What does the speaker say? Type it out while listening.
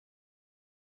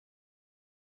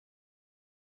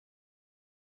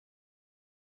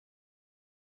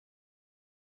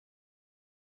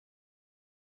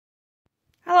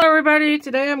Hello everybody,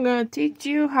 today I'm going to teach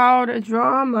you how to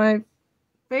draw my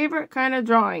favorite kind of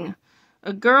drawing.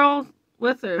 A girl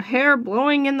with her hair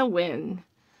blowing in the wind.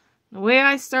 The way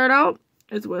I start out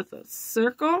is with a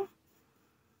circle.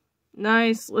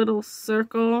 Nice little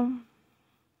circle.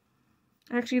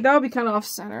 Actually, that'll be kind of off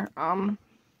center.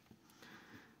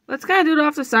 Let's kind of do it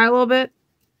off the side a little bit.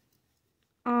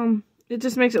 It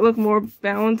just makes it look more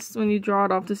balanced when you draw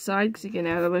it off the side because you can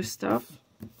add other stuff.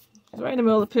 Right in the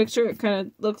middle of the picture, it kind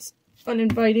of looks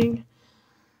uninviting.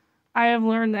 I have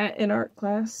learned that in art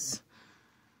class.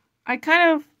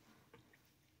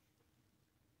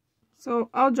 So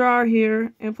I'll draw her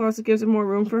here, and plus it gives her more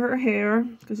room for her hair,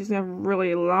 because she's going to have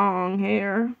really long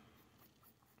hair.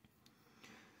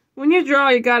 When you draw,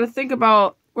 you got to think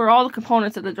about where all the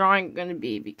components of the drawing are going to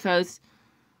be, because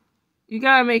you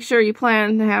got to make sure you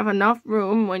plan to have enough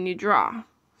room when you draw.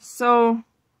 So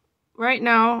right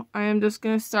now, I am just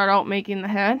going to start out making the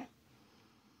head.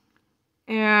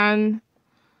 And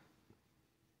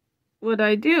what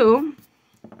I do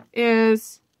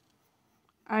is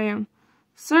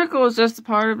circle is just a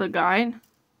part of the guide.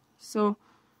 So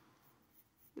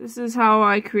this is how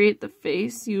I create the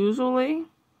face usually.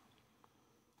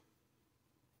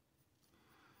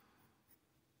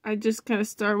 I just kind of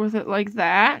start with it like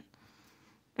that.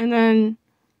 And then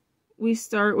we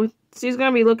start with, she's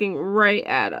going to be looking right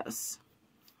at us.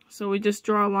 So we just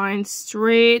draw a line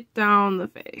straight down the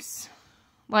face.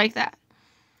 Like that.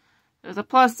 There's a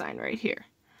plus sign right here.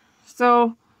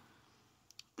 So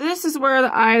this is where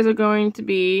the eyes are going to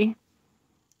be.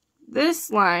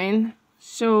 This line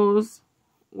shows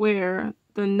where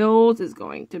the nose is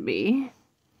going to be.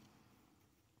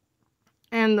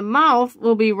 And the mouth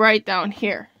will be right down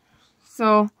here.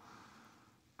 So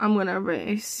I'm going to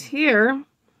erase here.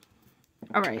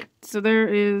 Alright, so there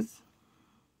is,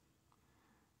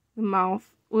 the mouth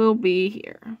will be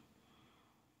here.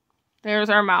 There's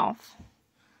our mouth.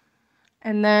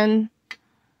 And then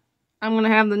I'm going to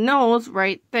have the nose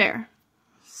right there.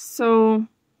 So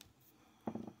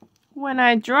when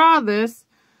I draw this,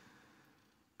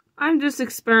 I'm just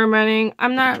experimenting.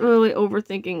 I'm not really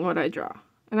overthinking what I draw.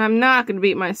 And I'm not going to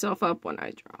beat myself up when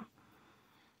I draw.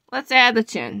 Let's add the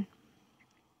chin.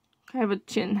 I have a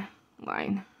chin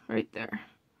line right there.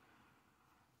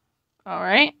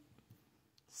 Alright.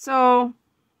 So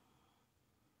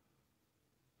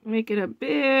make it a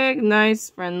big, nice,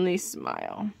 friendly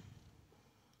smile.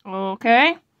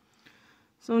 Okay.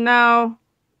 So now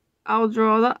I'll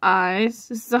draw the eyes.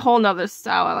 This is a whole nother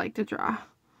style I like to draw.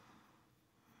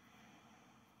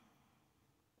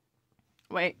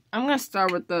 Wait, I'm going to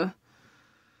start with the...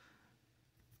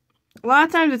 A lot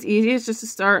of times it's easiest just to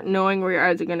start knowing where your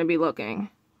eyes are going to be looking.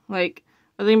 Like,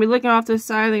 are they going to be looking off to the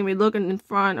side, are they going to be looking in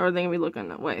front, or are they going to be looking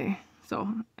that way? So,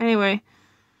 anyway,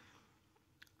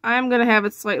 I'm going to have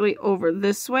it slightly over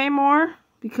this way more,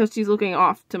 because she's looking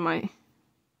off to my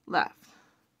left.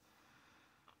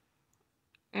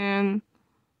 And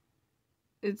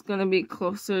it's going to be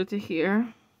closer to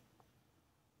here.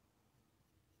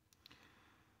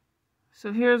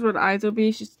 So here's where the eyes will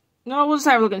be. No, we'll just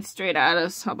have her looking straight at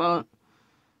us. How about?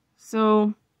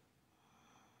 So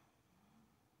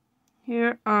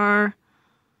here are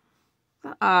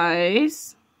the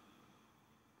eyes.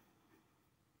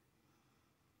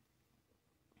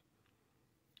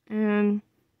 And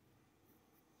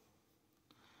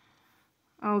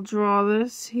I'll draw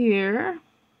this here.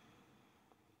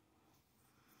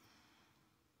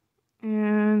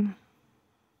 And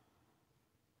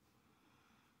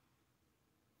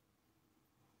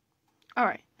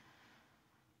alright.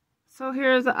 So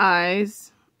here's the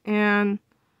eyes. And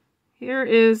here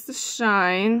is the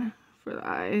shine for the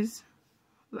eyes.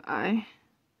 The eye.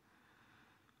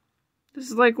 This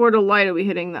is like where the light will be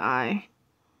hitting the eye.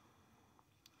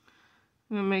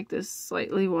 I'm going to make this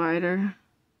slightly wider.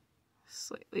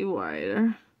 Slightly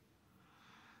wider.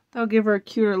 That'll give her a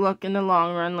cuter look in the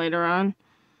long run later on.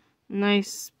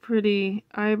 Nice, pretty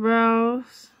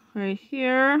eyebrows right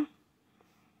here.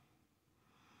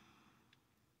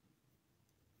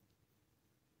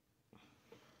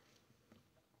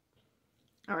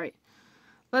 Alright,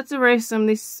 let's erase some of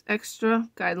these extra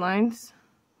guidelines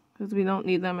because we don't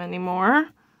need them anymore.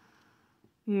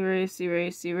 Erase,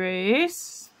 erase,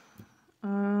 erase.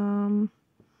 Alright.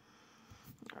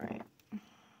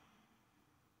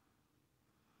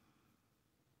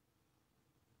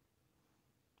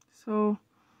 So,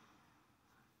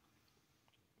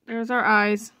 there's our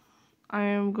eyes. I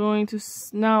am going to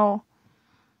now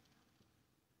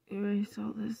erase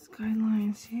all these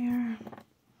guidelines here.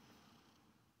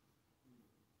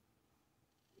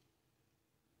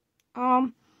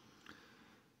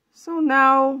 So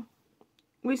now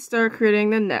we start creating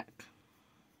the neck.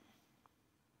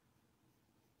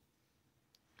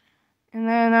 And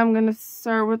then I'm going to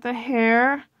start with the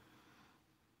hair.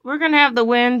 We're going to have the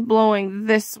wind blowing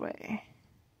this way.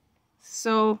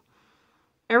 So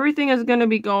everything is going to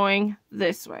be going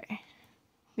this way.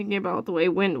 Thinking about the way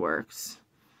wind works.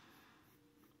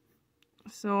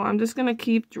 So I'm just going to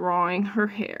keep drawing her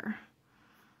hair.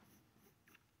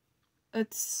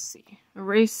 Let's see.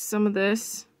 Erase some of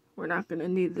this. We're not going to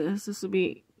need this. This will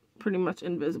be pretty much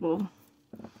invisible.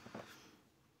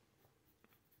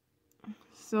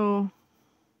 So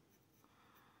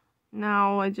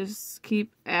now I just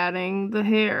keep adding the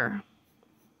hair.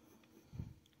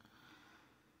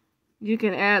 You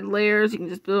can add layers. You can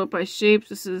just build it by shapes.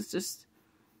 This is just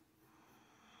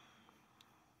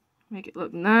make it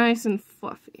look nice and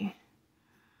fluffy.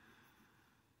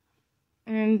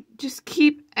 And just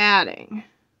keep adding.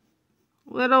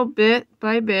 Little bit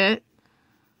by bit.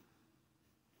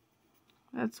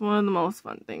 That's one of the most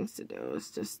fun things to do.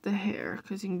 Is just the hair.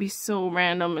 Because you can be so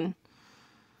random. And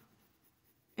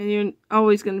you're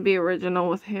always going to be original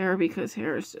with hair. Because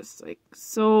hair is just like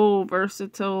so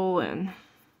versatile. And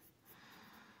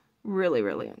really,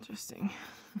 really interesting.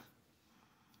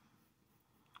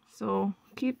 So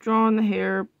keep drawing the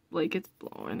hair like it's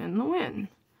blowing in the wind.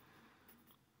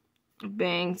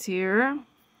 Bangs here.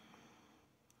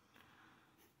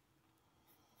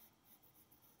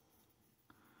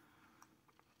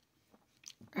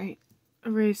 Alright,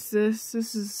 erase this.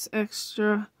 This is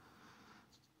extra.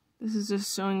 This is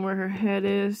just showing where her head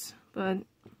is. But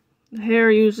the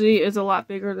hair usually is a lot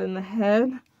bigger than the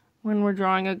head when we're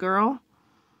drawing a girl.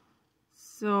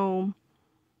 So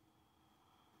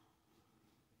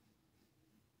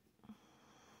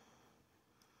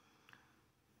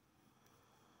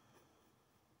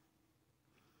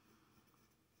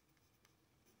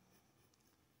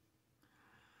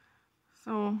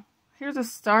here's a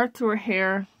start to her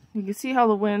hair. You can see how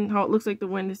it looks like the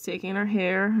wind is taking her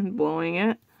hair and blowing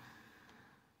it.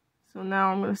 So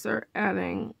now I'm going to start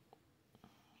adding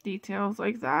details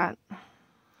like that.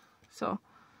 So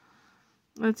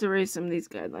let's erase some of these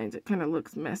guidelines. It kind of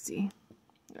looks messy.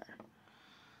 There.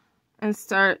 And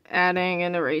start adding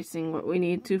and erasing what we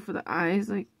need to for the eyes,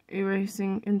 like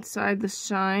erasing inside the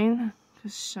shine.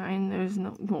 Because shine,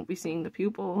 you won't be seeing the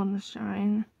pupil in the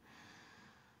shine.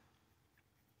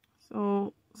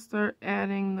 So start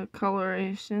adding the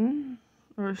coloration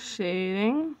or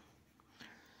shading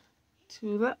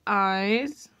to the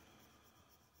eyes.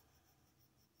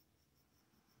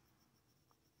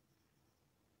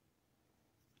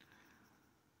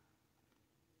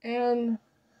 And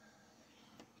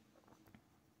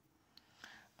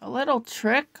a little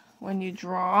trick when you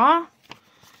draw,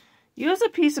 use a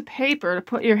piece of paper to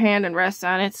put your hand and rest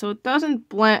on it so it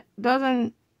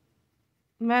doesn't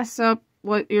mess up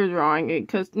what you're drawing,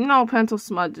 because pencil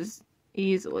smudges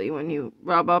easily when you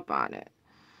rub up on it.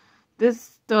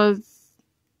 This does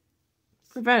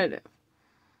preventative.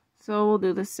 So we'll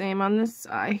do the same on this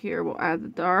eye here. We'll add the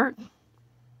dark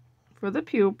for the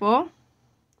pupil,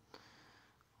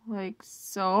 like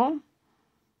so.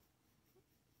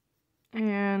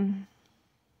 And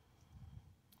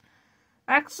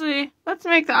actually, let's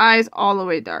make the eyes all the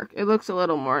way dark. It looks a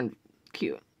little more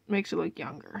cute. Makes you look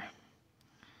younger.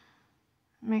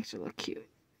 Makes her look cute,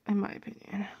 in my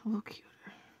opinion. A little cuter.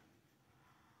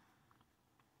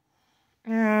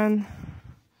 And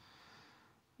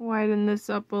widen this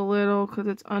up a little because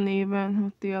it's uneven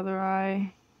with the other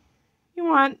eye. You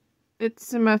want it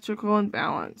symmetrical and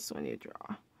balanced when you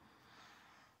draw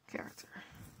character.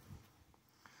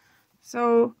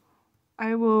 So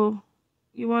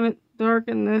you want to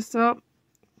darken this up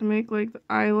to make like the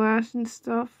eyelash and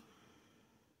stuff.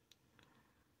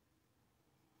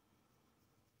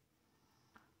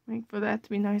 Make for that to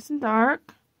be nice and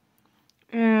dark.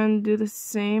 And do the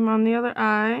same on the other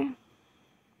eye.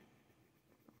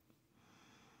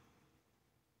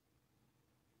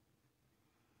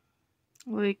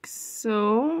 Like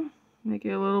so. Make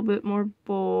it a little bit more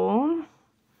bold.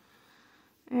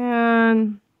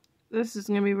 And this is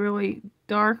going to be really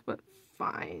dark but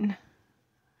fine.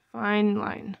 Fine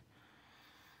line.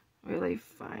 Really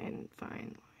fine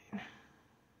line.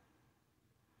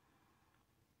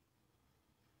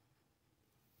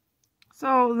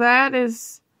 So that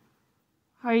is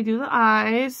how you do the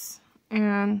eyes,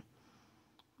 and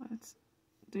let's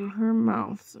do her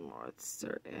mouth some more. Let's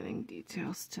start adding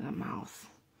details to the mouth.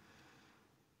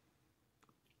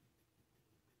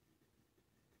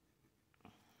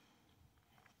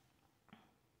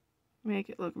 Make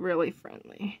it look really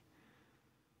friendly.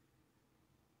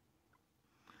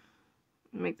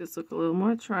 Make this look a little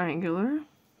more triangular.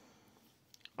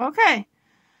 Okay,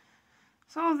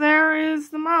 So there is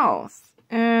the mouth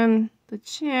and the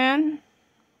chin.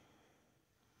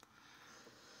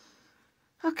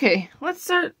 Okay, let's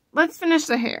finish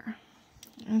the hair.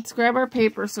 Let's grab our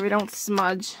paper so we don't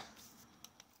smudge.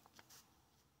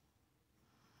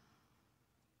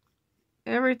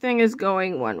 Everything is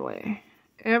going one way.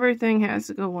 Everything has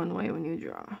to go one way when you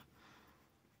draw.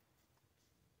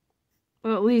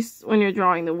 Well, at least when you're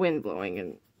drawing the wind blowing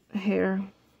in hair.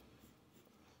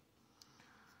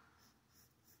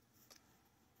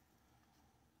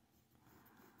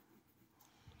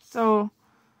 So,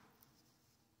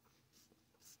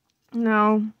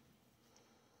 now,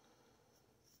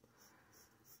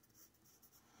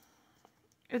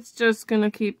 it's just going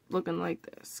to keep looking like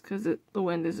this because the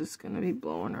wind is just going to be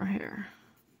blowing her hair.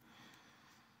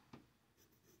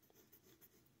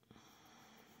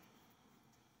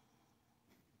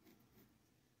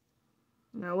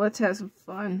 Now let's have some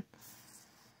fun.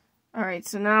 Alright,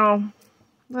 so now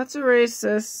let's erase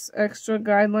this extra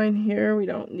guideline here. We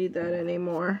don't need that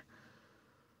anymore.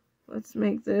 Let's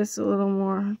make this a little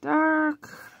more dark.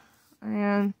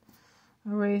 And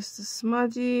erase the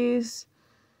smudgies.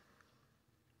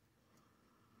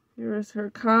 Here's her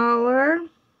collar.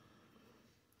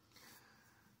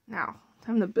 Now,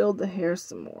 time to build the hair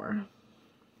some more.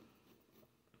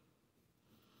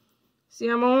 See,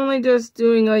 I'm only just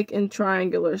doing like in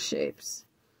triangular shapes.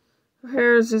 Her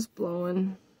hair is just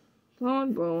blowing.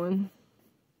 Blowing, blowing.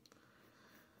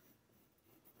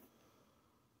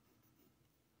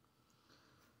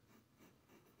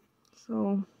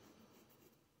 So,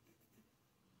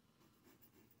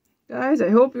 guys, I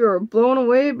hope you're blown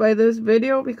away by this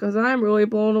video because I'm really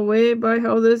blown away by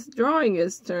how this drawing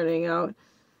is turning out.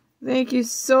 Thank you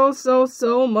so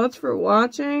much for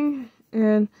watching,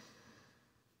 and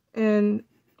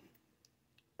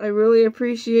I really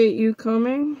appreciate you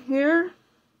coming here.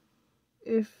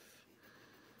 If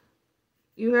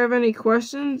you have any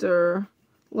questions or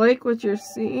like what you're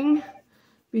seeing,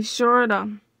 be sure to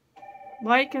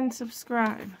like and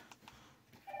subscribe.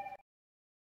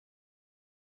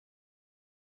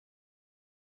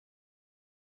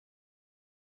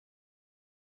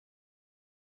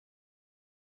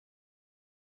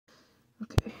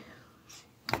 Okay.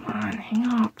 Come on, hang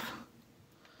up.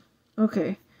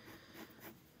 Okay.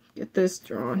 Get this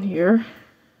drawn here.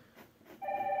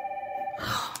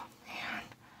 Oh, man.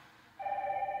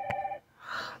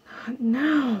 Not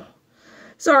now.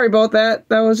 Sorry about that.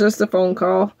 That was just a phone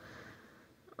call.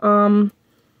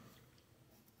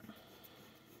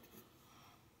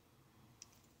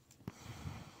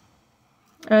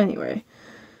 Anyway.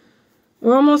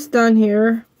 We're almost done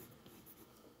here.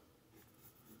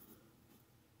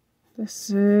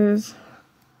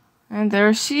 And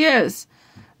there she is.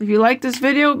 If you like this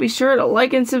video, be sure to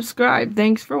like and subscribe.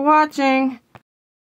 Thanks for watching.